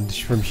 Yeah, and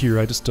from here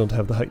I just don't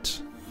have the height.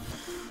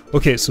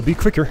 Okay, so be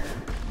quicker.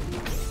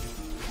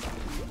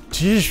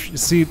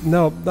 See,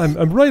 now,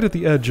 I'm right at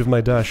the edge of my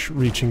dash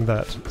reaching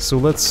that, so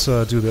let's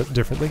do that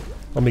differently.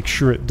 I'll make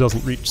sure it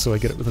doesn't reach so I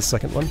get it with a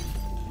second one.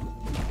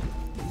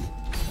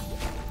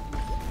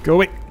 Go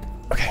away!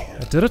 Okay,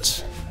 I did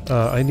it.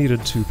 I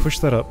needed to push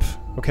that up.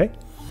 Okay?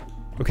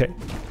 Okay.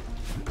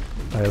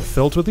 I have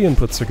felt what the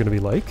inputs are going to be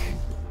like.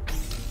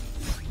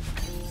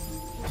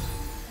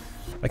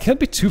 I can't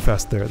be too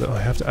fast there, though. I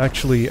have to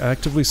actually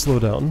actively slow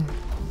down.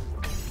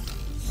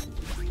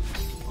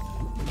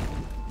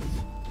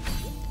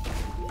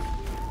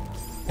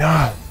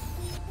 Ah!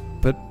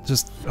 But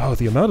just, oh,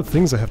 the amount of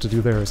things I have to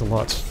do there is a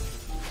lot.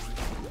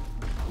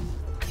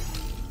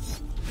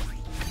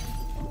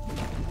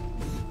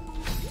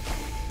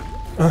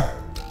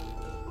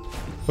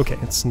 Okay,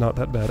 it's not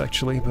that bad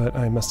actually, but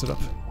I messed it up.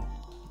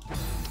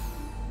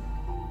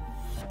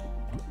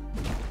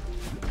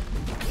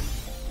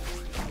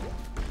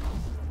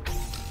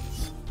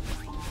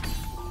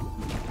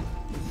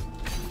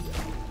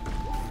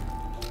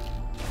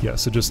 Yeah,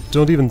 so just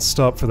don't even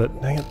stop for that.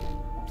 Dang it.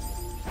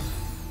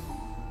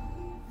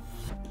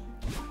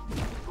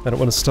 I don't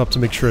want to stop to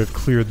make sure I've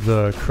cleared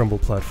the crumble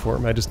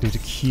platform. I just need to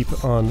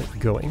keep on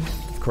going,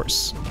 of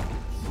course.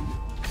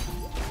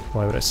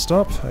 Why would I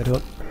stop? I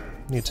don't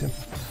need to.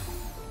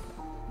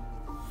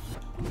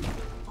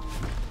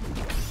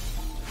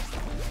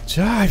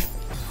 Jive!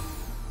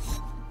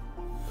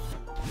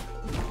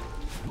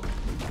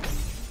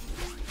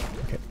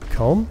 Okay,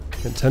 calm.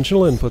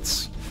 Intentional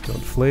inputs.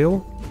 Don't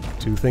flail.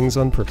 Do things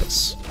on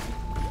purpose.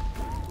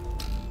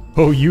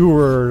 Oh, you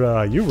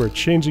were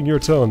changing your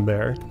tone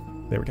there.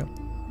 There we go.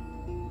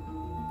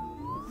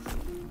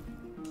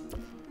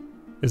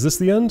 Is this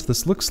the end?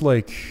 This looks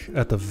like,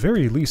 at the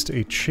very least,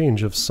 a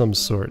change of some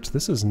sort.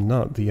 This is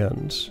not the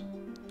end.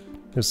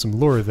 There's some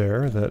lore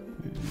there that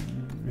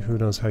who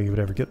knows how you would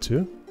ever get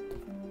to.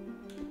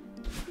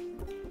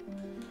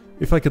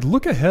 If I could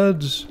look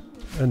ahead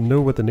and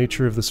know what the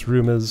nature of this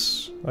room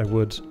is, I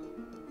would.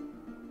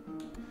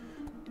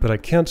 But I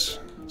can't,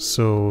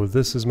 so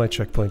this is my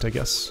checkpoint, I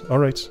guess.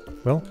 Alright,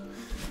 well,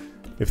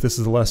 if this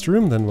is the last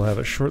room, then we'll have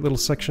a short little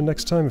section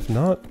next time. If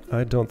not,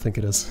 I don't think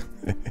it is.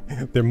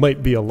 There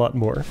might be a lot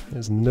more.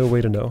 There's no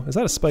way to know. Is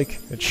that a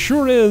spike? It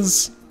sure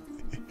is!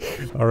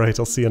 Alright,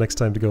 I'll see you next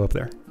time to go up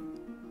there.